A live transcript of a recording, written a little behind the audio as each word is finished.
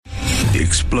The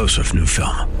explosive new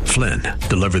film, Flynn,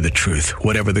 deliver the truth,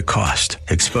 whatever the cost,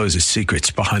 exposes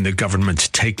secrets behind the government's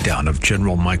takedown of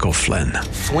General Michael Flynn.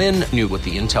 Flynn knew what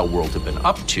the intel world had been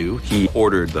up to. He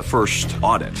ordered the first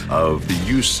audit of the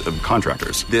use of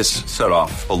contractors. This set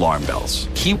off alarm bells.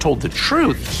 He told the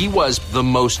truth. He was the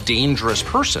most dangerous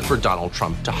person for Donald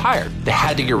Trump to hire. They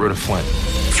had to get rid of Flynn.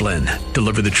 Flynn,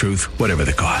 deliver the truth, whatever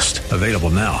the cost. Available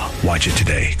now. Watch it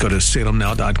today. Go to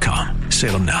salemnow.com.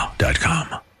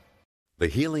 salemnow.com. The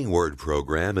Healing Word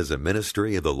program is a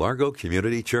ministry of the Largo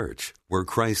Community Church, where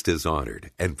Christ is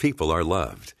honored and people are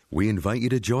loved. We invite you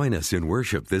to join us in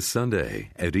worship this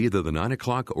Sunday at either the 9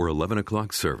 o'clock or 11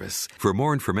 o'clock service. For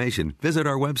more information, visit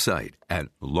our website at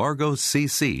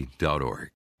largocc.org.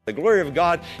 The glory of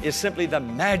God is simply the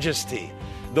majesty,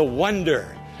 the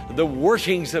wonder, the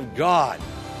workings of God.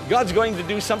 God's going to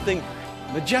do something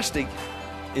majestic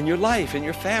in your life, in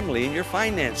your family, in your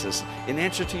finances, in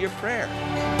answer to your prayer.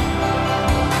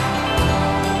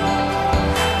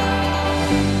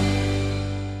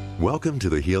 Welcome to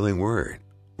the Healing Word.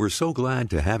 We're so glad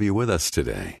to have you with us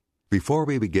today. Before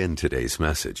we begin today's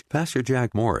message, Pastor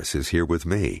Jack Morris is here with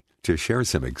me to share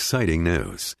some exciting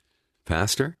news.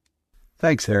 Pastor?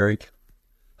 Thanks, Eric.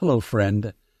 Hello,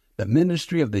 friend. The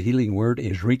ministry of the Healing Word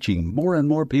is reaching more and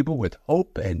more people with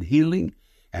hope and healing,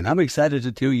 and I'm excited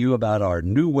to tell you about our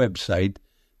new website,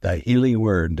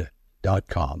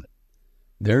 thehealingword.com.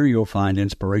 There you'll find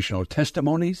inspirational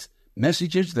testimonies,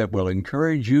 messages that will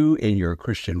encourage you in your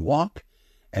Christian walk,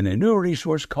 and a new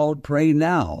resource called Pray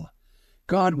Now.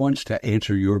 God wants to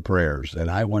answer your prayers,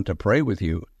 and I want to pray with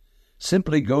you.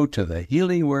 Simply go to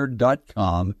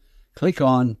thehealingword.com, click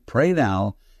on Pray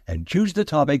Now, and choose the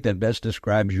topic that best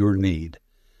describes your need.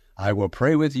 I will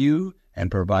pray with you and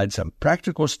provide some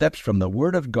practical steps from the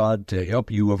Word of God to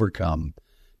help you overcome.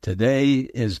 Today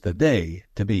is the day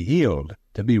to be healed,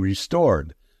 to be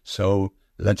restored. So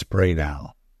let's pray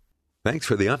now. Thanks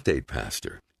for the update,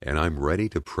 Pastor, and I'm ready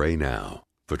to pray now.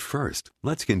 But first,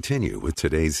 let's continue with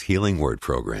today's Healing Word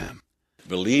program.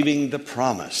 Believing the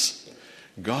promise.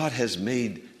 God has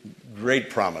made great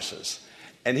promises,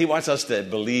 and He wants us to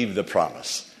believe the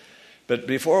promise. But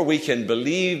before we can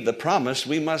believe the promise,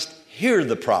 we must hear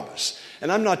the promise.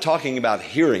 And I'm not talking about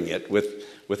hearing it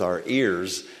with our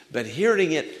ears, but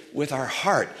hearing it with our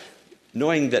heart,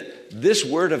 knowing that this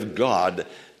Word of God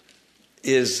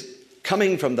is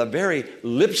coming from the very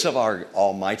lips of our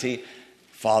Almighty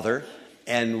Father,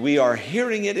 and we are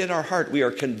hearing it in our heart. We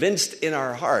are convinced in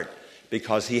our heart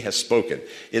because He has spoken.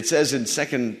 It says in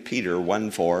 2 Peter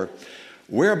 1:4,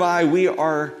 whereby we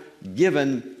are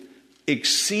given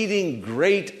exceeding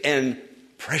great and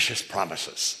precious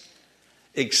promises.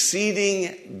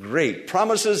 Exceeding great.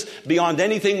 Promises beyond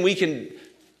anything we can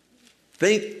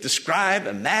think, describe,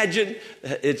 imagine.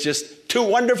 It's just too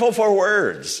wonderful for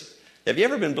words. Have you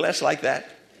ever been blessed like that?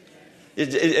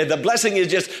 The blessing is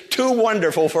just too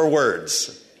wonderful for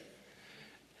words.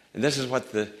 And this is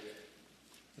what the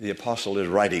apostle is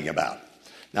writing about.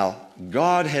 Now,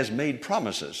 God has made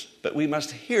promises, but we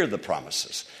must hear the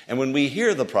promises. And when we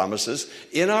hear the promises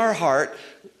in our heart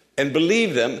and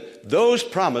believe them, those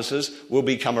promises will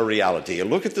become a reality.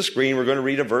 Look at the screen. We're going to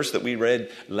read a verse that we read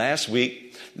last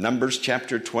week, Numbers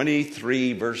chapter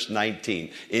 23, verse 19.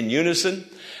 In unison,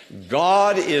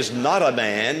 God is not a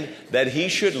man that He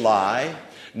should lie,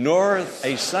 nor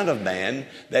a son of man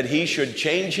that He should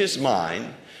change His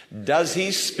mind. Does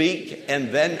He speak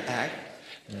and then act?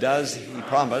 Does He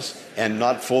promise and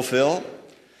not fulfill?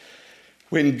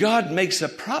 When God makes a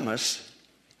promise,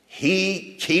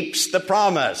 He keeps the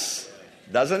promise,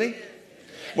 doesn't He?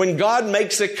 When God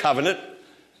makes a covenant,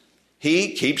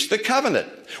 He keeps the covenant.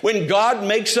 When God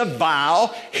makes a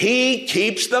vow, He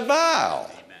keeps the vow.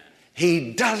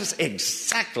 He does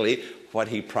exactly what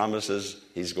He promises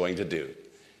He's going to do.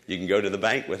 You can go to the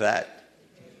bank with that.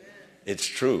 It's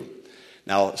true.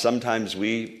 Now, sometimes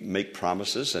we make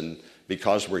promises, and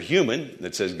because we're human,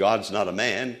 it says God's not a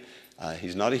man.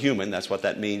 He's not a human. That's what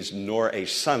that means, nor a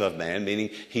son of man, meaning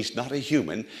He's not a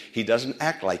human. He doesn't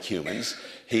act like humans.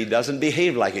 He doesn't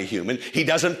behave like a human. He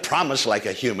doesn't promise like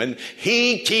a human.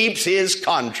 He keeps His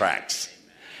contracts.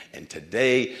 And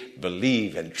today,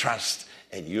 believe and trust,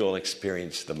 and you'll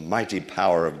experience the mighty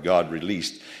power of God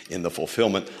released in the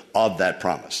fulfillment of that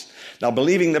promise. Now,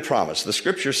 believing the promise, the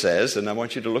Scripture says, and I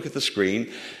want you to look at the screen,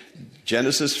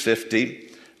 Genesis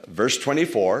 50, verse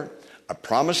 24, a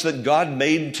promise that God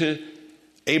made to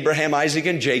Abraham, Isaac,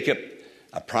 and Jacob,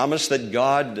 a promise that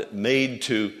God made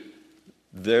to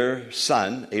their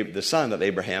son, the son of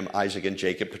Abraham, Isaac, and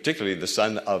Jacob, particularly the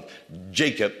son of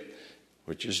Jacob,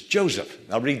 which is Joseph.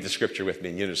 Now read the Scripture with me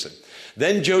in unison.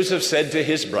 Then Joseph said to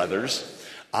his brothers,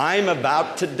 I'm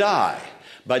about to die,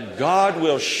 but God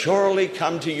will surely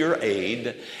come to your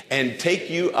aid and take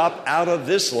you up out of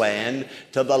this land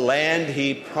to the land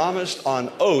he promised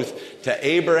on oath to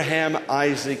Abraham,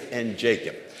 Isaac, and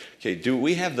Jacob. Okay, do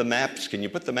we have the maps? Can you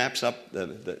put the maps up,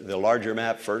 the larger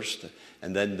map first,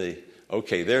 and then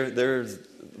there's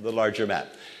the larger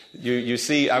map. You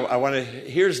see, I want to,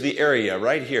 here's the area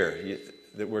right here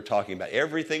that we're talking about.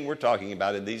 Everything we're talking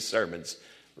about in these sermons,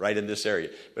 right in this area.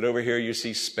 But over here you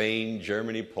see Spain,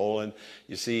 Germany, Poland.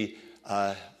 You see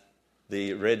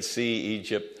the Red Sea,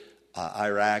 Egypt,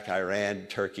 Iraq, Iran,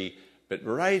 Turkey. But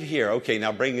right here, okay,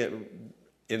 now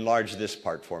enlarge this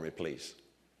part for me, please.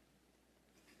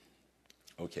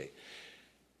 Okay.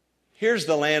 Here's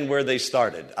the land where they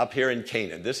started, up here in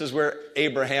Canaan. This is where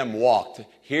Abraham walked.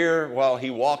 Here, while he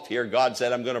walked here, God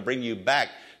said, I'm going to bring you back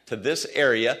to this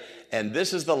area, and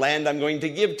this is the land I'm going to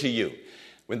give to you.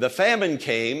 When the famine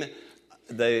came,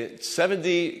 the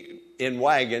 70 in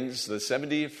wagons, the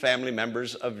 70 family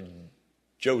members of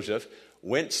Joseph,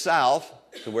 went south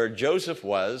to where Joseph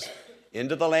was,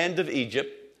 into the land of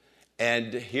Egypt,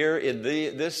 and here in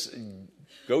this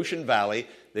Goshen Valley,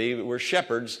 they were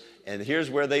shepherds, and here's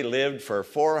where they lived for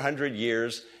 400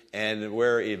 years, and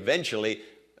where eventually,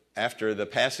 after the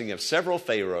passing of several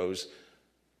pharaohs,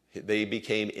 they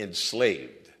became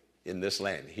enslaved in this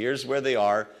land. Here's where they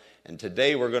are, and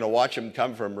today we're going to watch them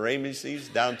come from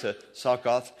Ramesses down to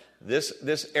Succoth,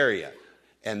 this area.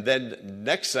 And then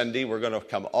next Sunday, we're going to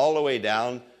come all the way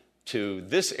down to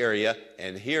this area,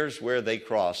 and here's where they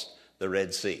crossed the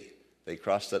Red Sea. They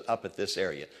crossed it up at this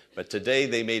area. But today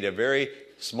they made a very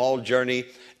small journey,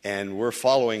 and we're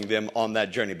following them on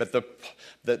that journey. But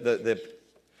the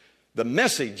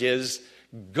message is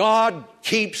God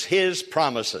keeps his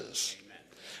promises.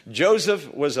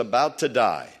 Joseph was about to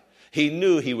die. He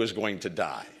knew he was going to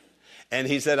die. And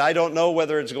he said, I don't know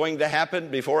whether it's going to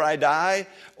happen before I die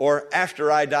or after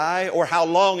I die or how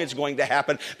long it's going to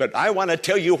happen. But I want to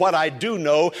tell you what I do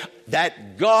know,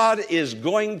 that God is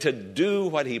going to do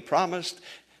what he promised.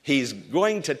 He's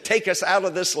going to take us out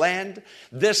of this land.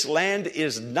 This land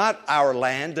is not our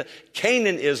land.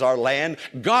 Canaan is our land.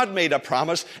 God made a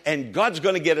promise, and God's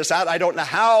going to get us out. I don't know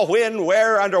how, when,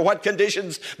 where, under what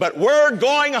conditions, but we're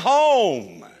going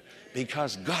home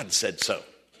because God said so.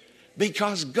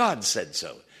 Because God said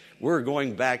so. We're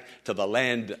going back to the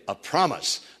land of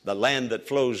promise, the land that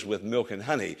flows with milk and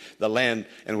honey, the land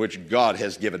in which God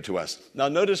has given to us. Now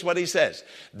notice what he says.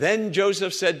 Then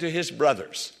Joseph said to his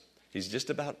brothers, he's just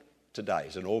about to die.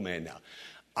 He's an old man now.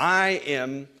 I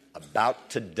am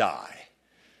about to die,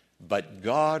 but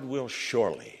God will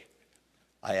surely,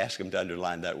 I ask him to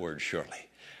underline that word surely,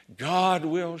 God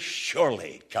will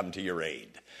surely come to your aid.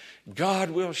 God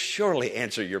will surely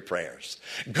answer your prayers.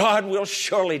 God will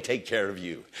surely take care of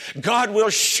you. God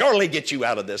will surely get you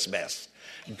out of this mess.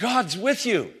 God's with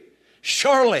you.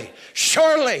 Surely,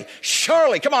 surely,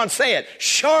 surely. Come on, say it.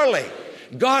 Surely.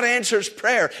 God answers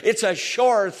prayer. It's a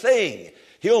sure thing.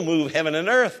 He'll move heaven and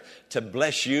earth to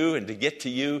bless you and to get to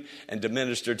you and to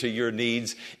minister to your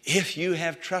needs if you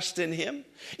have trust in him,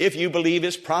 if you believe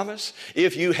his promise,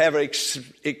 if you have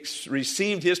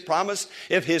received his promise,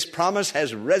 if his promise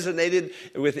has resonated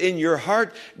within your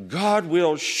heart, God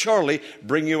will surely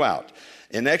bring you out.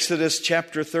 In Exodus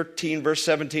chapter 13, verse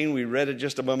 17, we read it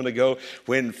just a moment ago,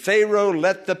 when Pharaoh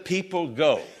let the people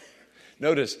go.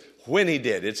 Notice when he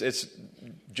did. It's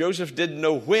Joseph didn't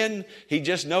know when, he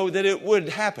just knew that it would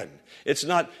happen. It's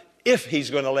not if he's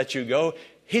going to let you go,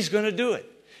 he's going to do it.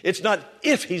 It's not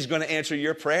if he's going to answer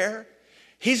your prayer,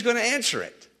 he's going to answer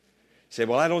it. You say,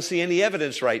 well, I don't see any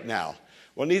evidence right now.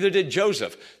 Well, neither did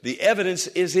Joseph. The evidence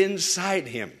is inside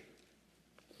him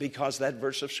because that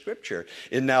verse of Scripture,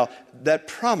 and now that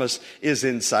promise is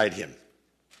inside him.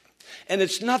 And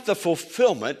it's not the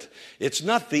fulfillment, it's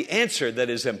not the answer that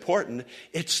is important,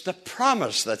 it's the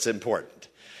promise that's important.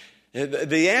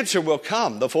 The answer will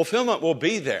come. The fulfillment will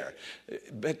be there.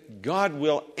 But God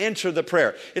will answer the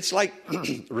prayer. It's like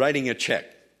writing a check,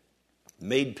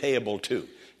 made payable to.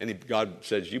 And God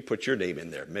says, you put your name in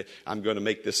there. I'm going to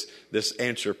make this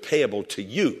answer payable to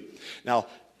you. Now,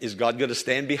 is God going to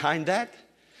stand behind that?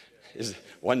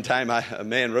 One time a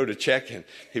man wrote a check and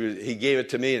he gave it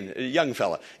to me, and a young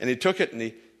fella. And he took it and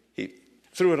he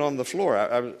threw it on the floor.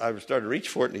 I started to reach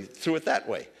for it and he threw it that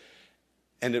way.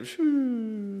 And it was,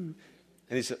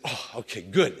 and he said, oh, okay,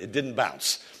 good. It didn't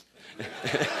bounce.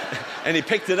 And he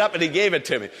picked it up and he gave it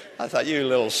to me. I thought, you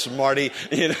little smarty,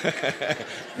 you know.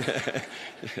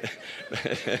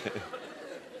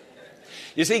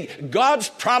 You see, God's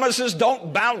promises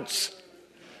don't bounce.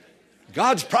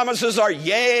 God's promises are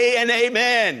yea and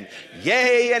amen.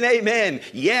 Yea and amen.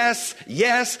 Yes,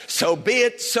 yes, so be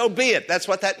it, so be it. That's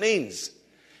what that means.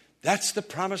 That's the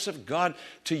promise of God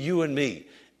to you and me.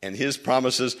 And his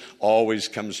promises always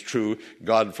comes true.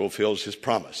 God fulfills his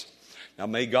promise. Now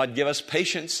may God give us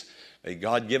patience. May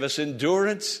God give us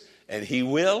endurance. And he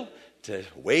will, to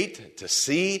wait, to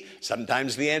see.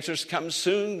 Sometimes the answers come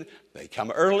soon. They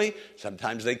come early.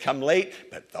 Sometimes they come late.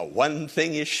 But the one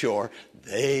thing is sure,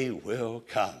 they will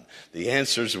come. The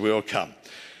answers will come.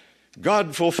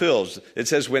 God fulfills. It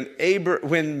says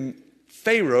when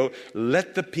Pharaoh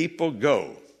let the people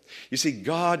go. You see,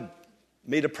 God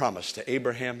made a promise to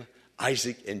Abraham,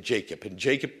 Isaac, and Jacob. And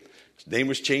Jacob, his name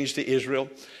was changed to Israel.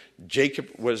 Jacob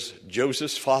was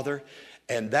Joseph's father.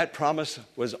 And that promise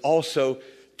was also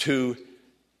to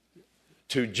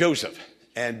Joseph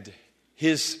and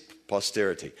his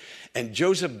posterity. And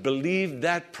Joseph believed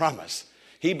that promise.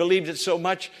 He believed it so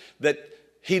much that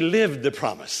he lived the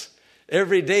promise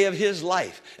every day of his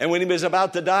life. And when he was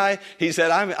about to die, he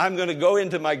said, I'm going to go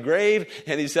into my grave.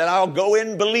 And he said, I'll go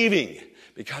in believing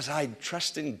because I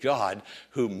trust in God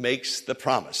who makes the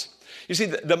promise. You see,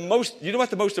 you know what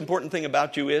the most important thing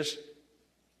about you is?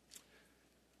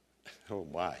 Oh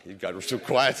my, you got so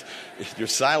quiet. Your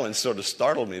silence sort of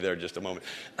startled me there just a moment.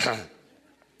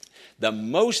 The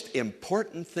most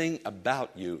important thing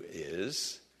about you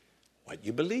is what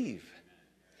you believe.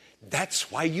 That's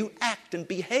why you act and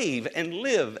behave and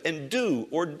live and do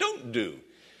or don't do.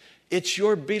 It's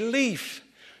your belief.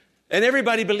 And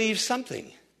everybody believes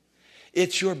something.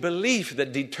 It's your belief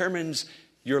that determines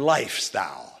your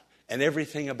lifestyle and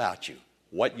everything about you,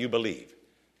 what you believe.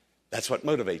 That's what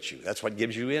motivates you. That's what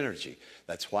gives you energy.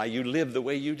 That's why you live the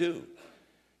way you do.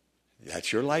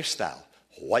 That's your lifestyle,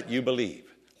 what you believe.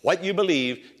 What you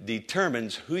believe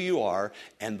determines who you are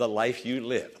and the life you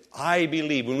live. I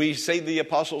believe. When we say the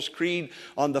Apostles' Creed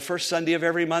on the first Sunday of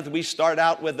every month, we start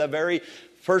out with the very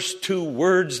first two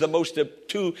words, the most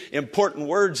two important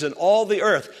words in all the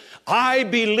earth. I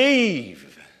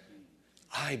believe.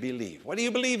 I believe. What do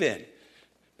you believe in?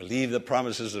 Believe the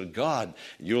promises of God.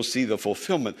 You'll see the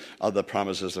fulfillment of the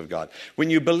promises of God. When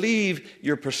you believe,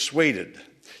 you're persuaded.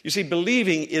 You see,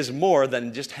 believing is more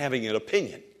than just having an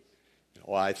opinion.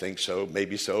 Oh, I think so,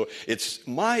 maybe so. It's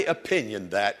my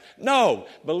opinion that. No,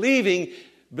 believing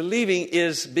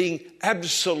is being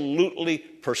absolutely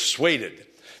persuaded.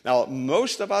 Now,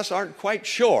 most of us aren't quite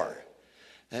sure.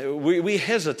 We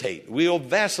hesitate. We'll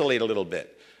vacillate a little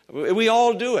bit. We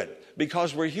all do it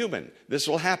because we're human. This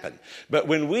will happen. But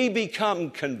when we become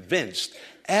convinced,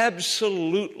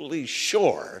 absolutely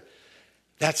sure,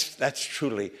 that's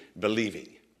truly believing.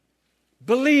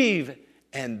 Believe,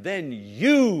 and then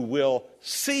you will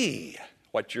see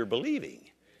what you're believing.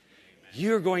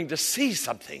 You're going to see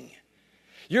something.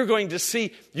 You're going to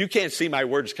see, you can't see my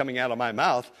words coming out of my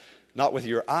mouth, not with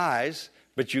your eyes,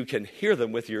 but you can hear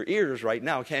them with your ears right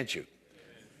now, can't you?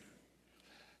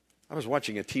 I was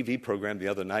watching a TV program the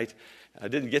other night. I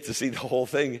didn't get to see the whole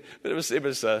thing, but it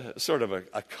was sort of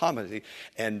a comedy.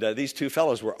 And these two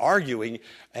fellows were arguing,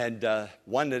 and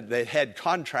one, they had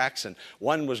contracts, and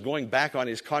one was going back on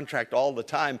his contract all the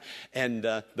time. And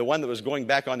the one that was going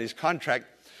back on his contract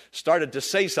started to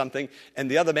say something,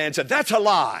 and the other man said, "That's a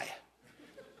lie."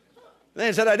 And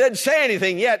he said, "I didn't say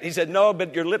anything yet." He said, "No,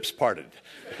 but your lips parted."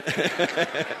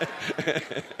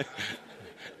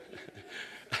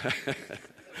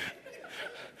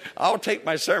 I'll take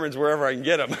my sermons wherever I can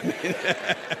get them.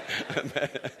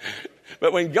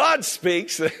 But when God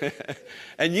speaks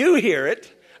and you hear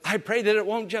it, I pray that it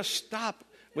won't just stop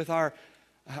with our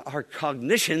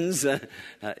cognitions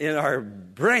in our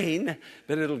brain,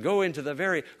 but it'll go into the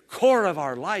very core of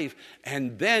our life,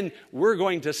 and then we're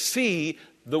going to see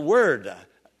the Word.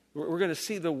 We're going to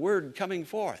see the Word coming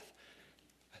forth.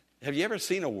 Have you ever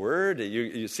seen a word?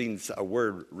 You've seen a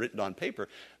word written on paper,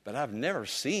 but I've never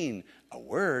seen a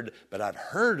word, but I've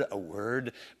heard a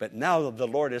word. But now the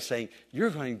Lord is saying,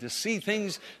 you're going to see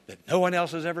things that no one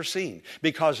else has ever seen,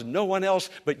 because no one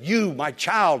else but you, my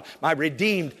child, my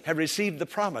redeemed, have received the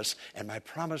promise, and my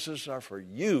promises are for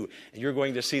you, and you're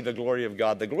going to see the glory of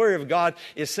God. The glory of God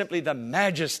is simply the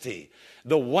majesty,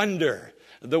 the wonder,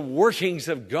 the workings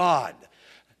of God.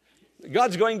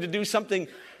 God's going to do something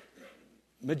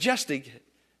majestic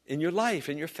in your life,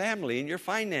 in your family, in your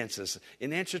finances,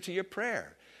 in answer to your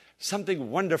prayer.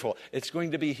 Something wonderful. It's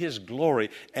going to be His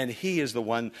glory, and He is the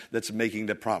one that's making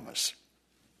the promise.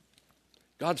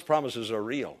 God's promises are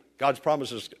real. God's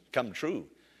promises come true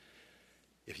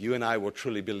if you and I will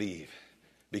truly believe,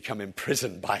 become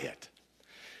imprisoned by it.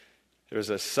 There was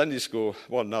a Sunday school,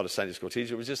 well, not a Sunday school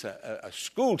teacher, it was just a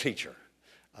school teacher,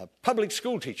 a public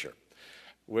school teacher.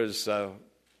 was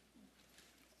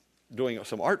doing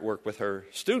some artwork with her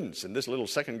students, and this little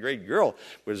second grade girl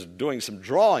was doing some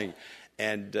drawing,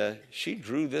 and she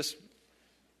drew this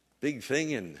big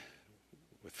thing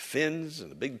with fins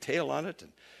and a big tail on it.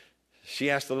 And she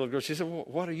asked the little girl, she said, well,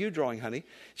 what are you drawing, honey?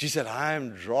 She said,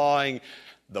 I'm drawing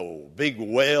the big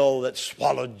whale that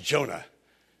swallowed Jonah.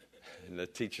 And the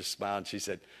teacher smiled, and she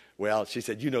said,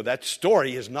 that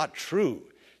story is not true.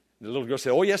 The little girl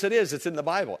said, oh, yes, it is. It's in the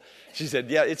Bible. She said,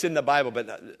 yeah, it's in the Bible,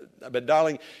 but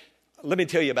darling, let me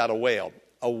tell you about a whale.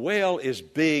 A whale is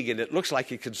big, and it looks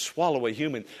like it could swallow a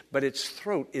human, but its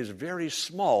throat is very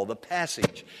small, the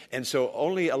passage. And so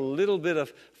only a little bit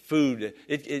of food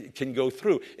it can go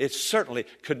through. It certainly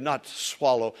could not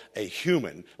swallow a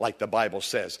human, like the Bible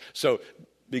says. So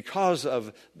because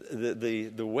of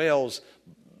the whale's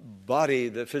body,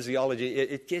 the physiology,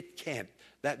 it can't.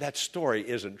 That story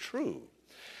isn't true.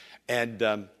 And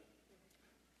the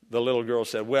little girl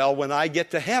said, well, when I get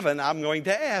to heaven, I'm going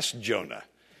to ask Jonah.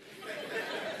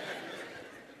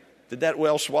 Did that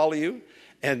whale swallow you?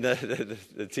 And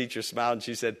the teacher smiled, and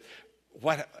she said,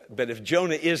 what? But if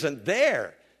Jonah isn't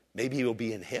there, maybe he'll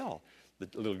be in hell. The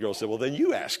little girl said, well, then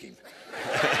you ask him.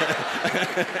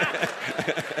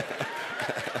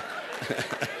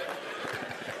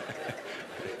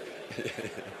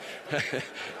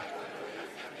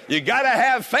 You got to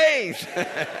have faith.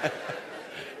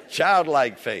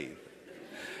 Childlike faith.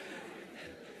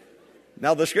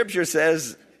 Now the scripture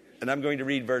says, and I'm going to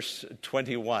read verse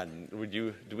 21.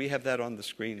 Do we have that on the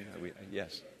screen?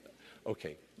 Yes.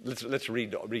 Okay. Let's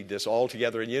read this all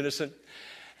together in unison.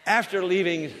 After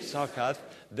leaving Succoth,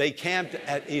 they camped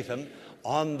at Etham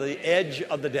on the edge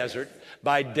of the desert.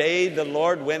 By day, the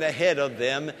Lord went ahead of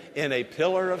them in a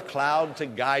pillar of cloud to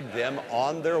guide them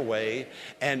on their way,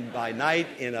 and by night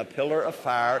in a pillar of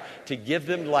fire to give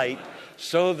them light,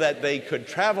 so that they could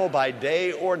travel by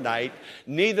day or night.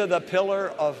 Neither the pillar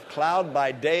of cloud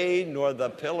by day nor the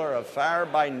pillar of fire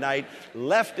by night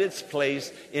left its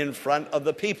place in front of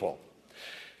the people.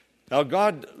 Now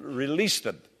God released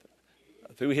them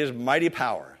through his mighty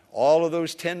power. All of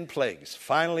those 10 plagues.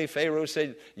 Finally, Pharaoh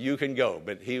said, you can go.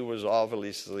 But he was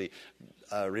obviously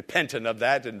repentant of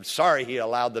that and sorry he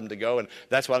allowed them to go. And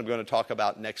that's what I'm going to talk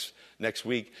about next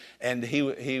week. And he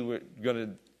was going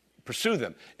to pursue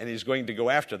them, and he's going to go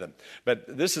after them.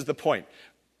 But this is the point.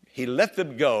 He let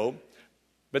them go,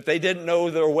 but they didn't know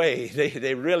their way.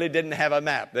 They really didn't have a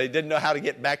map. They didn't know how to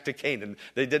get back to Canaan.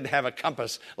 They didn't have a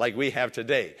compass like we have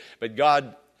today. But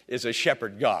God is a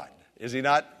shepherd God, is he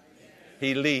not?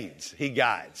 He leads, he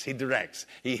guides, he directs,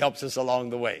 he helps us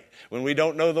along the way. When we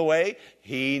don't know the way,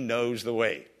 he knows the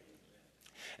way.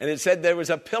 And it said there was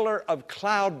a pillar of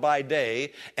cloud by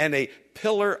day and a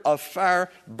pillar of fire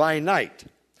by night.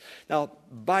 Now,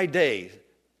 by day,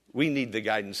 we need the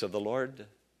guidance of the Lord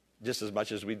just as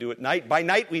much as we do at night. By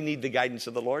night, we need the guidance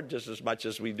of the Lord just as much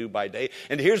as we do by day.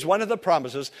 And here's one of the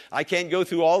promises. I can't go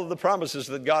through all of the promises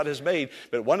that God has made,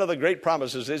 but one of the great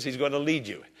promises is he's going to lead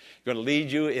you. He's going to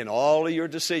lead you in all of your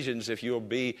decisions if you'll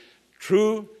be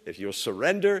true, if you'll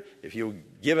surrender, if you'll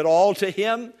give it all to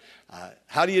him.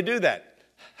 How do you do that?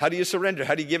 How do you surrender?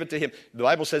 How do you give it to him? The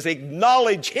Bible says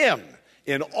acknowledge him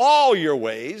in all your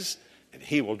ways, and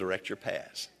he will direct your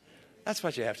paths. That's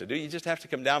what you have to do. You just have to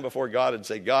come down before God and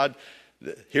say, God,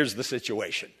 here's the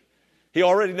situation. He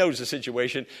already knows the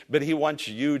situation, but he wants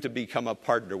you to become a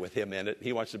partner with him in it.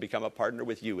 He wants to become a partner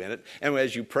with you in it. And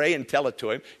as you pray and tell it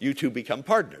to him, you two become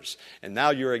partners. And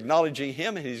now you're acknowledging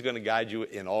him, and he's going to guide you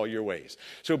in all your ways.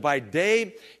 So by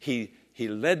day, he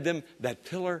led them. That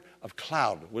pillar of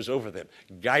cloud was over them,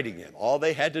 guiding them. All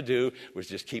they had to do was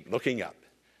just keep looking up.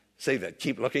 Say that,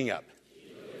 keep looking up.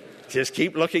 Just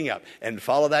keep looking up and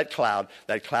follow that cloud.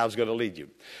 That cloud's going to lead you.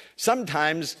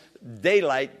 Sometimes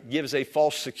daylight gives a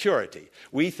false security.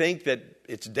 We think that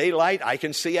it's daylight. I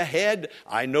can see ahead.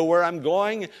 I know where I'm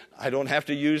going. I don't have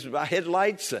to use my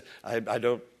headlights. I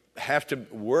don't have to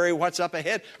worry what's up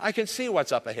ahead. I can see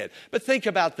what's up ahead. But think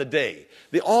about the day.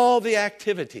 All the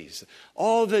activities,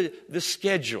 all the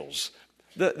schedules,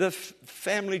 the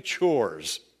family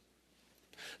chores,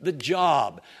 the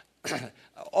job,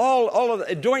 all of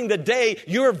it. During the day,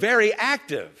 you're very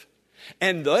active.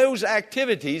 And those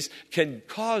activities can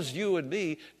cause you and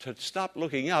me to stop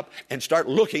looking up and start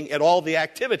looking at all the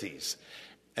activities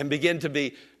and begin to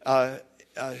be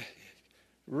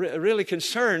really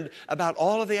concerned about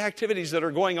all of the activities that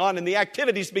are going on. And the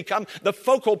activities become the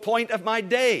focal point of my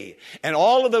day. And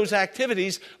all of those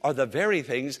activities are the very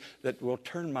things that will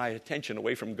turn my attention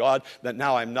away from God, that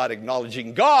now I'm not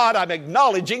acknowledging God, I'm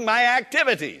acknowledging my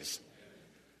activities.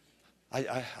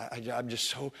 I'm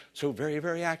just so very,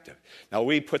 very active. Now,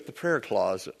 we put the prayer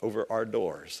clause over our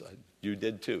doors. You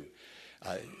did too.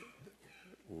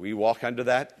 We walk under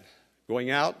that going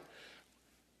out.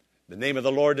 The name of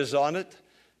the Lord is on it.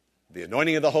 The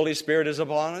anointing of the Holy Spirit is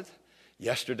upon it.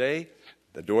 Yesterday,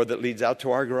 the door that leads out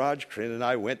to our garage, Corinne and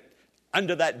I went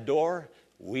under that door.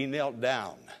 We knelt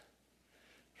down.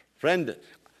 Friend,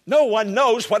 no one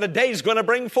knows what a day's going to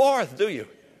bring forth, do you?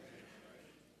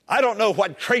 I don't know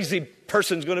what crazy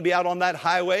person's going to be out on that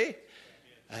highway.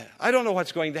 I don't know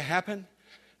what's going to happen.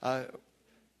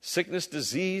 Sickness,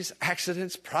 disease,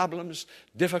 accidents, problems,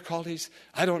 difficulties.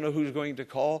 I don't know who's going to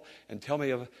call and tell me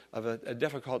of a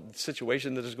difficult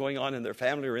situation that is going on in their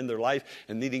family or in their life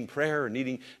and needing prayer or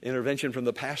needing intervention from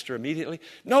the pastor immediately.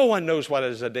 No one knows what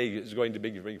a day is going to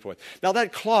bring forth. Now,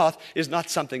 that cloth is not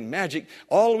something magic.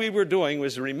 All we were doing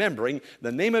was remembering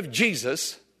the name of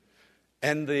Jesus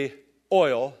and the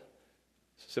oil,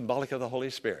 symbolic of the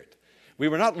Holy Spirit. We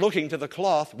were not looking to the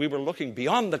cloth. We were looking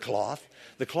beyond the cloth.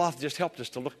 The cloth just helped us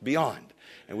to look beyond.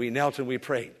 And we knelt and we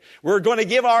prayed. We're going to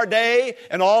give our day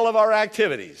and all of our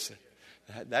activities.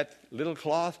 That little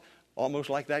cloth, almost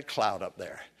like that cloud up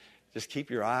there. Just keep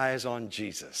your eyes on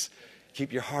Jesus.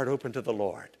 Keep your heart open to the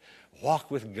Lord. Walk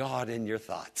with God in your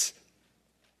thoughts.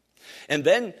 And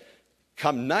then,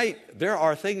 come night, there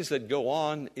are things that go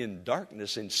on in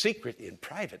darkness, in secret, in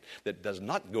private, that does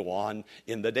not go on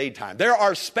in the daytime. There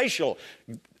are special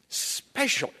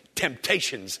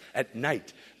temptations at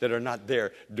night that are not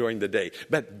there during the day.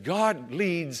 But God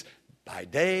leads by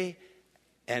day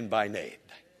and by night.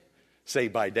 Say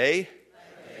by day,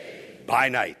 by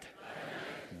night.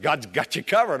 God's got you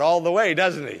covered all the way,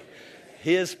 doesn't he?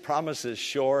 His promise is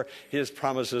sure. His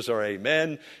promises are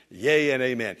amen, yea, and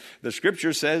amen. The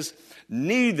scripture says,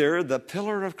 neither the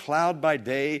pillar of cloud by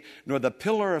day nor the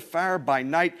pillar of fire by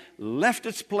night left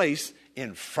its place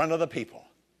in front of the people.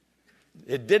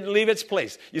 It didn't leave its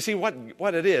place. You see what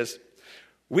it is?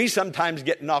 We sometimes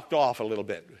get knocked off a little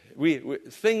bit.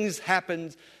 Things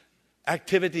happen,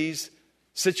 activities,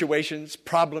 situations,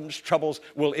 problems, troubles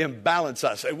will imbalance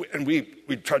us. And we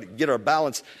try to get our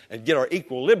balance and get our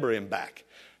equilibrium back.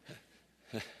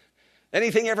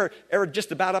 Anything ever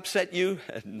just about upset you,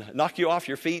 knock you off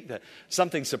your feet?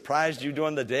 Something surprised you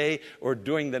during the day or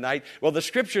during the night? Well, the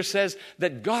scripture says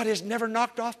that God is never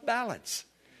knocked off balance.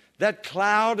 That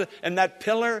cloud and that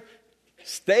pillar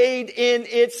stayed in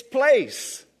its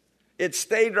place. It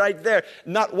stayed right there.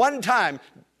 Not one time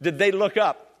did they look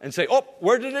up and say, oh,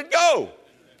 where did it go?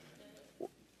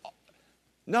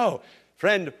 No.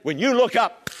 Friend, when you look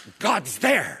up, God's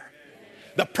there.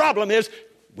 The problem is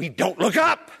we don't look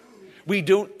up. We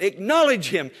don't acknowledge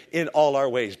him in all our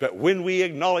ways. But when we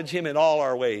acknowledge him in all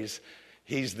our ways,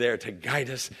 he's there to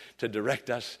guide us, to direct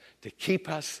us, to keep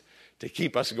us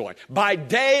going. By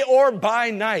day or by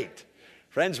night.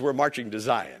 Friends, we're marching to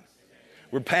Zion.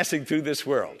 We're passing through this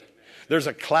world. There's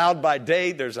a cloud by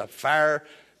day. There's a fire,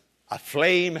 a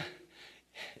flame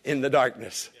in the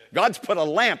darkness. God's put a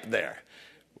lamp there.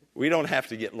 We don't have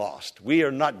to get lost. We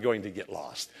are not going to get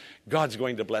lost. God's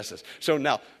going to bless us. So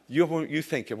now, you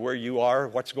think of where you are,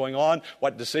 what's going on,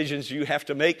 what decisions you have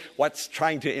to make, what's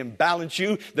trying to imbalance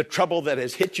you, the trouble that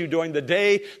has hit you during the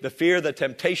day, the fear, the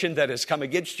temptation that has come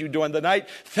against you during the night.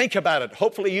 Think about it.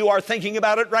 Hopefully you are thinking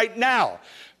about it right now.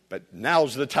 But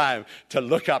now's the time to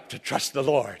look up, to trust the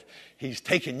Lord. He's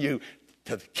taken you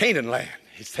to the Canaan land.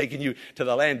 He's taken you to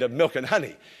the land of milk and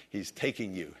honey. He's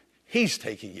taking you. He's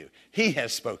taking you. He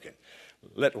has spoken.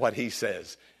 Let what he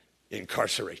says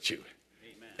incarcerate you.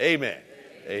 Amen. Amen.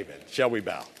 Amen. Shall we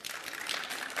bow?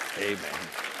 Amen.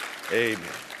 Amen.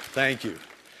 Thank you.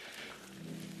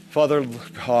 Father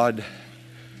God,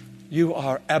 you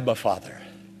are Abba Father.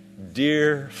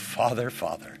 Dear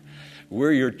Father.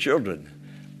 We're your children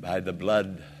by the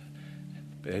blood,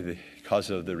 because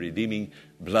of the redeeming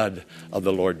blood of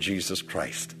the Lord Jesus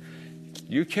Christ.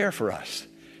 You care for us.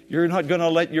 You're not going to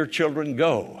let your children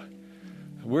go.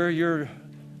 We're your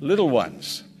little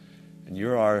ones. And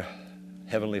you're our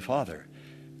Heavenly Father.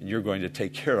 And you're going to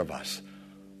take care of us.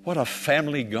 What a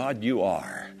family God you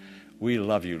are. We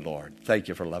love you, Lord. Thank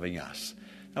you for loving us.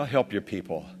 Now help your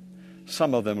people.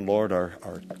 Some of them, Lord, are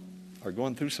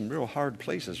going through some real hard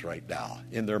places right now.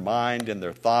 In their mind, in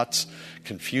their thoughts,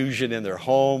 confusion in their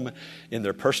home, in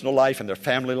their personal life, in their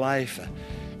family life,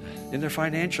 in their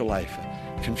financial life.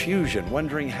 Confusion,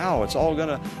 wondering how it's all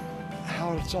gonna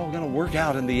work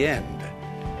out in the end.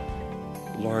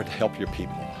 Lord, help your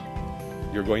people.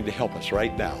 You're going to help us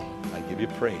right now. I give you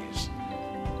praise.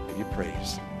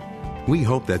 We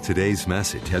hope that today's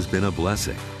message has been a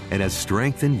blessing and has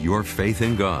strengthened your faith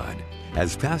in God.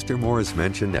 As Pastor Morris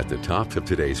mentioned at the top of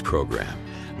today's program,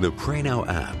 The Pray Now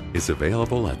app is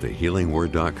available at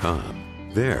thehealingword.com.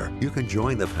 There, you can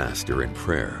join the pastor in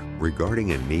prayer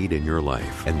regarding a need in your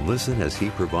life and listen as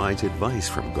he provides advice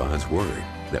from God's Word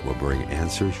that will bring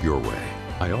answers your way.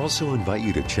 I also invite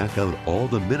you to check out all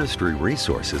the ministry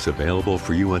resources available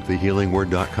for you at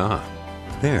thehealingword.com.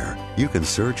 There, you can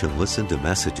search and listen to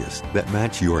messages that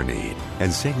match your need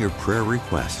and send your prayer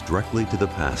requests directly to the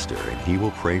pastor, and he will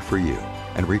pray for you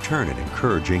and return an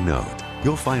encouraging note.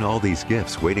 You'll find all these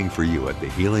gifts waiting for you at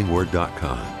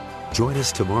thehealingword.com. Join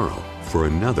us tomorrow for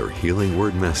another Healing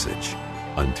Word message.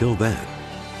 Until then,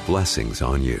 blessings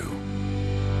on you.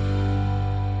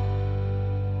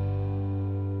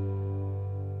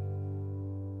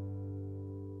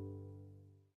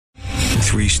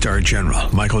 3-star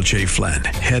General Michael J. Flynn,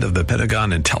 head of the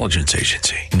Pentagon Intelligence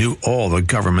Agency, knew all the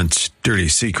government's dirty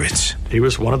secrets. He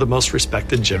was one of the most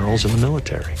respected generals in the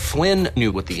military. Flynn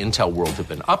knew what the intel world had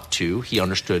been up to. He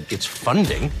understood its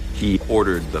funding. He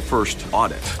ordered the first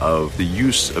audit of the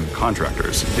use of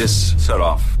contractors. This set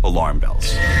off alarm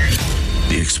bells.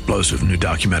 The explosive new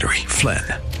documentary, Flynn,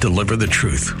 Deliver the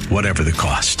Truth, Whatever the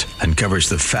Cost, uncovers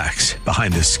the facts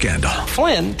behind this scandal.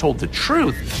 Flynn told the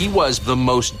truth. He was the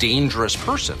most dangerous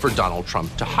person for Donald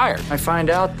Trump to hire. I find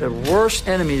out the worst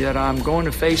enemy that I'm going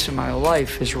to face in my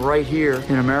life is right here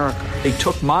in America. They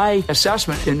took my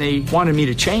assessment and they wanted me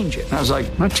to change it. And I was like,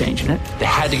 I'm not changing it. They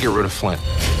had to get rid of Flynn.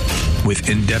 With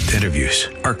in-depth interviews,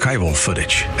 archival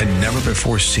footage, and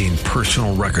never-before-seen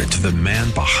personal records of the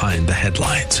man behind the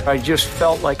headlines. I just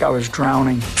felt like I was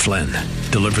drowning. Flynn,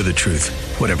 Deliver the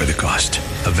Truth, Whatever the Cost.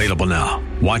 Available now.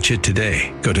 Watch it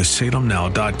today. Go to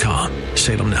salemnow.com.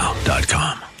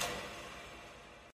 salemnow.com.